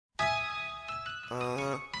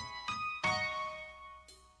Yeah.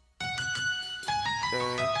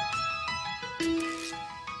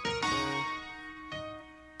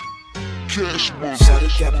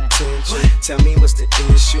 Shawty got potential. Tell me what's the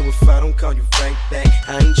issue if I don't call you right back.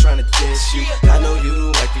 I ain't tryna diss you. I know you the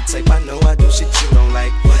wifey type. I know I do shit you don't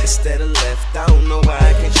like. Instead of left, I don't know why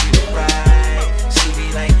I can't treat her right. She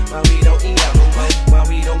be like, why we don't eat out no more? Why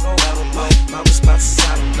we don't go out no more? My response is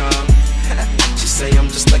I don't know. She say I'm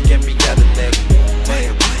just like every other nigga.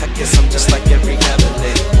 Damn, I guess I'm just like every other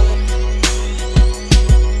nigga.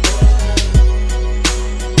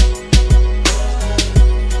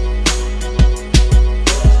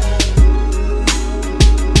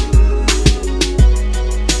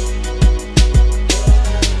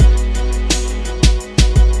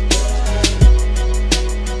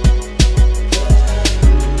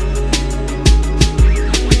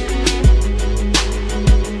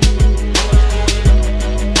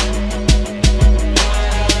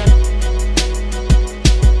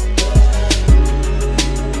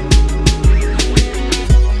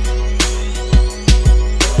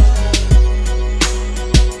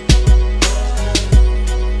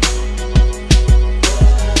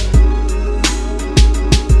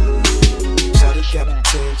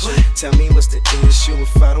 Tell me what's the issue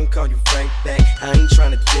if I don't call you right back. I ain't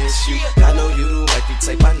tryna diss you. I know you the wifey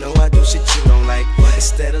type. I know I do shit you don't like.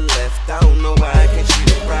 Instead of left, I don't know why I can't treat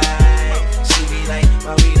her right. She be like,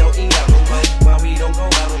 why we don't eat out no more? Why we don't go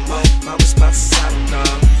out no more? My response is I don't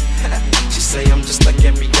know. She say I'm just like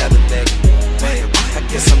every other nigga. Damn, I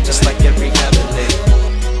guess I'm just like every other nigga.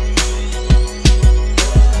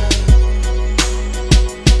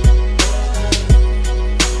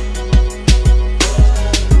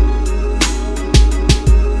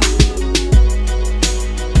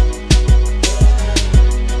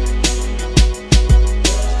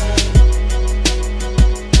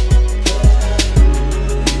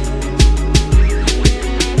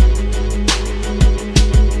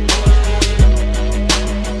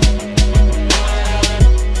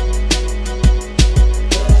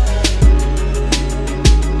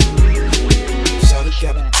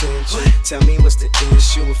 Tell me what's the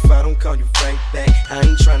issue if I don't call you right back. I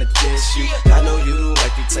ain't tryna diss you. I know you the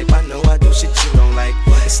wifey type. I know I do shit you don't like.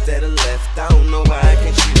 Instead of left, I don't know why I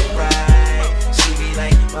can't treat her right. She be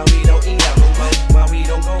like, why we don't eat out no more? Why we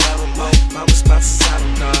don't go out no more? My response is I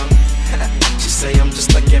don't know. She say I'm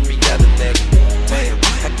just like every other nigga. Damn,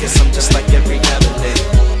 I guess I'm just like every other nigga.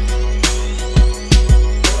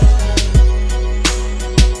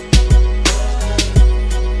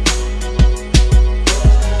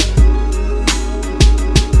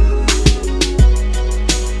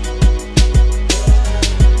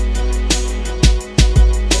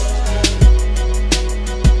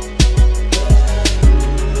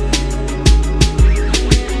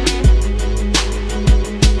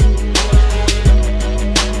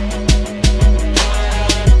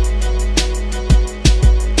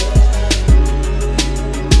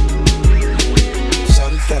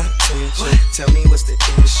 Tell me what's the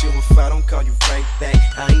issue if I don't call you right back.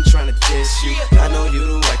 I ain't tryna diss you. I know you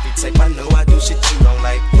the wifey type. I know I do shit you don't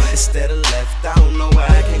like. Instead of left, I don't know why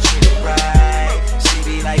I can't treat her right. She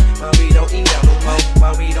be like, why we don't eat out no more?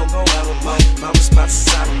 Why we don't go out no more? My response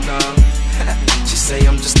is I don't know. She say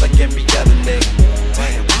I'm just like every other nigga.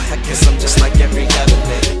 Damn, I guess I'm just like every other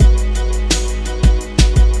nigga.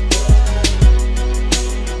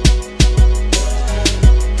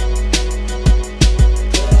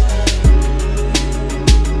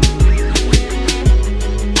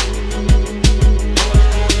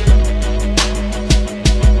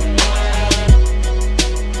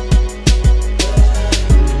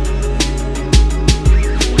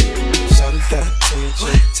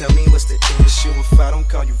 Tell me what's the issue if I don't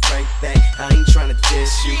call you right back. I ain't tryna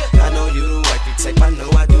diss you. I know you the wifey type. I know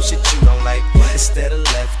I do shit you don't like. Instead of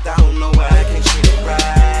left, I don't know why I can't treat her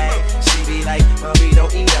right. She be like, why we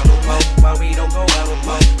don't eat out no more? Why we don't go out no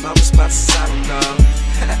more? My response is I don't know.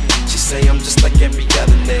 She say I'm just like every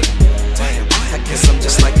other nigga.